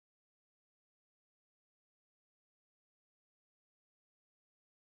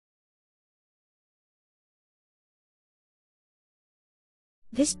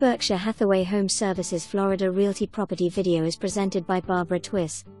This Berkshire Hathaway HomeServices Florida Realty property video is presented by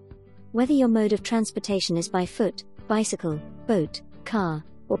Twiss. Whether your mode of transportation is by foot, bicycle, boat, car,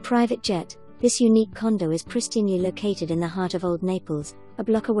 or private jet, this unique condo is pristinely located in the heart of Olde Naples, a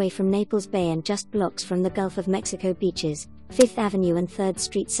block away from Naples Bay and just blocks from the Gulf of Mexico beaches, 5th Avenue and 3rd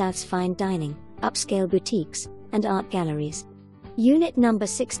Street South's fine dining, upscale boutiques, and art galleries. Unit number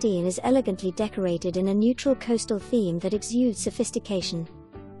 16 is elegantly decorated in a neutral coastal theme that exudes sophistication.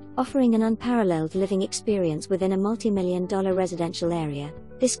 Offering an unparalleled living experience within a multi-million-dollar residential area,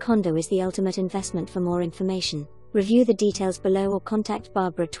 this condo is the ultimate investment. For more information, review the details below or contact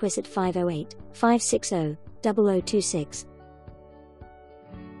Twiss at 508-560-0026.